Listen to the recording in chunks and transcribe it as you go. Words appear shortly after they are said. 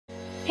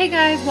Hey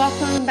guys,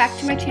 welcome back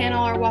to my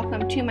channel, or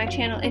welcome to my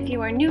channel if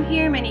you are new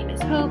here. My name is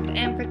Hope,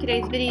 and for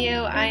today's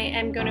video I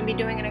am going to be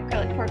doing an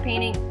acrylic pour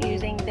painting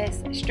using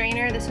this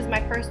strainer. This is my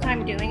first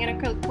time doing an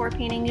acrylic pour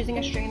painting using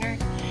a strainer,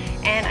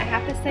 and I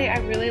have to say I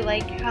really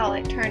like how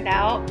it turned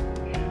out.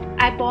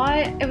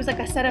 It was like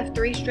a set of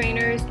 3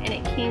 strainers, and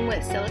it came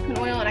with silicone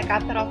oil, and I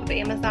got that off of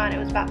Amazon. It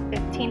was about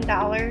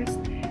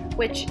 $15,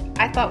 which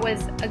I thought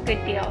was a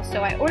good deal.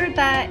 So I ordered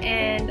that,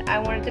 and I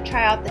wanted to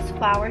try out this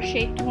flower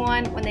shaped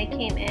one when they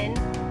came in.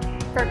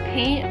 For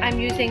paint, I'm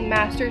using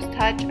Master's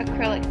Touch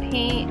acrylic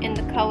paint in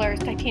the colors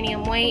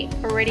Titanium White,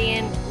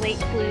 Veridian, Lake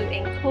Blue,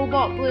 and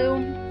Cobalt Blue.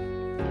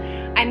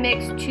 I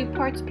mixed 2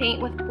 parts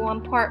paint with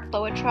 1 part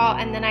Floetrol,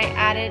 and then I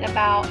added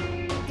about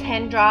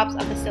 10 drops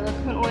of the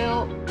silicone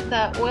oil.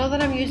 The oil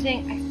that I'm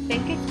using, I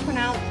think it's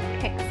pronounced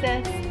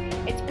Pixiss.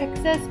 It's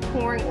Pixiss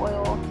Pouring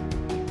Oil,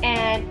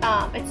 and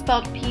it's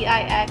spelled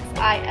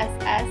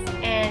P-I-X-I-S-S.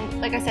 And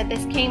like I said,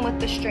 this came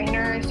with the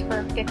strainers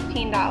for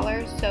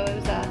 $15, so it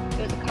was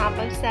a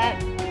combo set.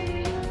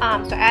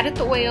 So I added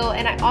the oil,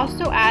 and I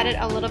also added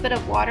a little bit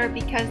of water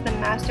because the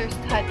Master's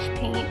Touch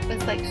paint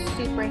was like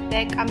super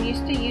thick. I'm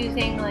used to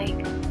using like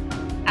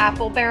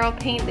apple barrel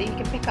paint that you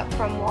can pick up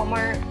from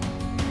Walmart.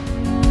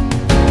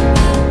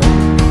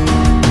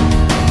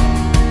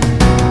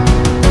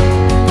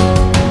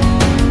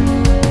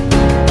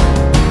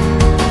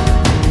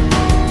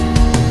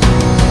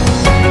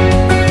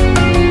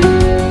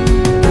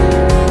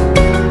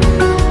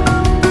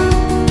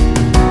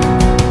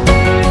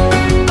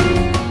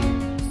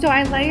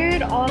 I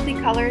layered all of the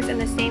colors in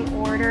the same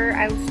order.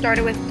 I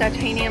started with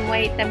Titanium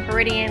White, then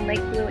Veridian,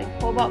 Lake Blue,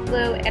 and Cobalt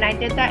Blue, and I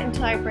did that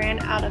until I ran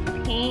out of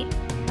paint.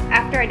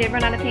 After I did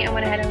run out of paint, I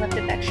went ahead and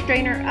lifted that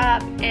strainer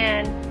up,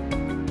 and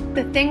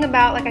the thing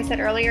about, like I said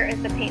earlier,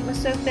 is the paint was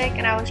so thick,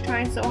 and I was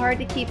trying so hard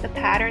to keep the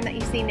pattern that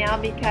you see now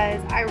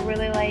because I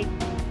really like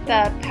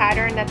the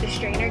pattern that the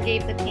strainer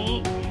gave the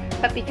paint,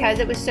 but because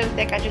it was so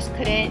thick, I just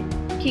couldn't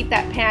keep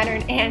that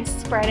pattern and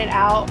spread it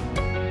out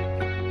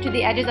to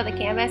the edges of the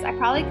canvas. I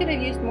probably could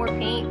have used more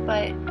paint,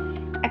 but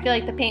I feel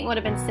like the paint would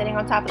have been sitting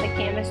on top of the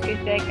canvas too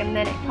thick, and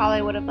then it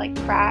probably would have like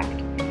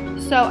cracked.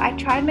 So I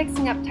tried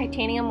mixing up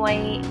Titanium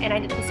White, and I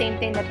did the same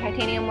thing, the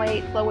Titanium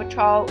White,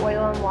 Floetrol,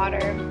 oil, and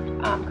water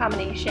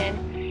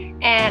combination,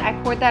 and I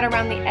poured that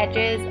around the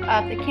edges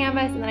of the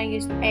canvas, and then I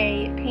used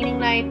a painting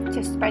knife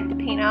to spread the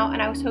paint out,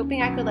 and I was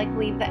hoping I could like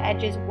leave the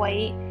edges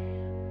white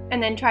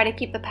and then try to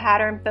keep the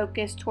pattern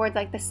focused towards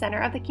like the center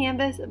of the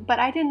canvas, but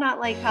I did not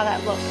like how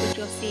that looked, which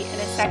you'll see in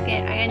a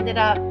second. I ended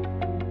up,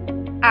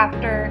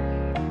 after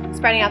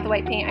spreading out the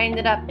white paint, I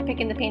ended up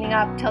picking the painting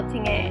up,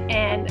 tilting it,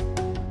 and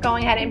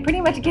going ahead and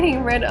pretty much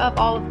getting rid of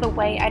all of the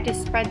white. I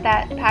just spread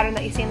that pattern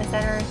that you see in the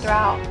center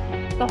throughout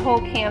the whole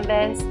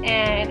canvas,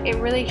 and it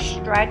really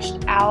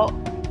stretched out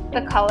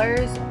the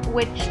colors,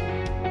 which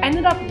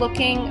ended up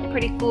looking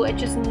pretty cool. It's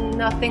just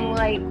nothing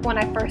like when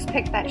I first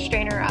picked that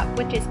strainer up,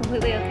 which is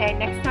completely okay.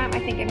 Next time I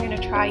think I'm going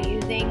to try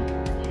using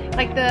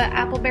like the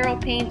apple barrel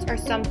paints or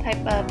some type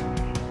of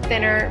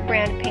thinner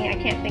brand paint. I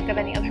can't think of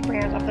any other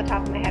brands off the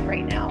top of my head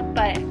right now,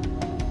 but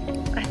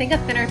I think a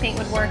thinner paint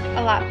would work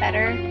a lot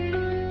better.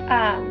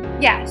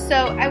 Yeah,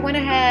 so I went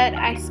ahead,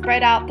 I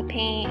spread out the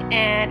paint,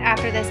 and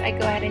after this I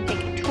go ahead and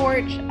take a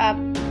torch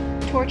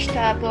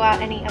to blow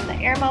out any of the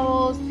air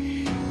bubbles.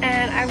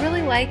 And I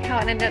really like how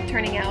it ended up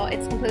turning out.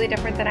 It's completely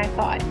different than I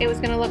thought it was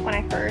going to look when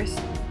I first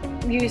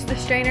used the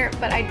strainer,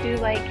 but I do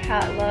like how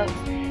it looks.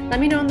 Let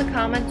me know in the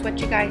comments what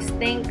you guys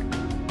think.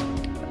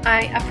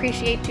 I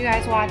appreciate you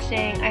guys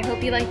watching. I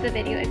hope you liked the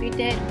video. If you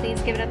did,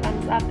 please give it a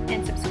thumbs up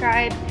and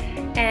subscribe.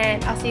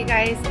 And I'll see you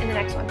guys in the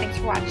next one. Thanks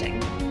for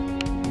watching.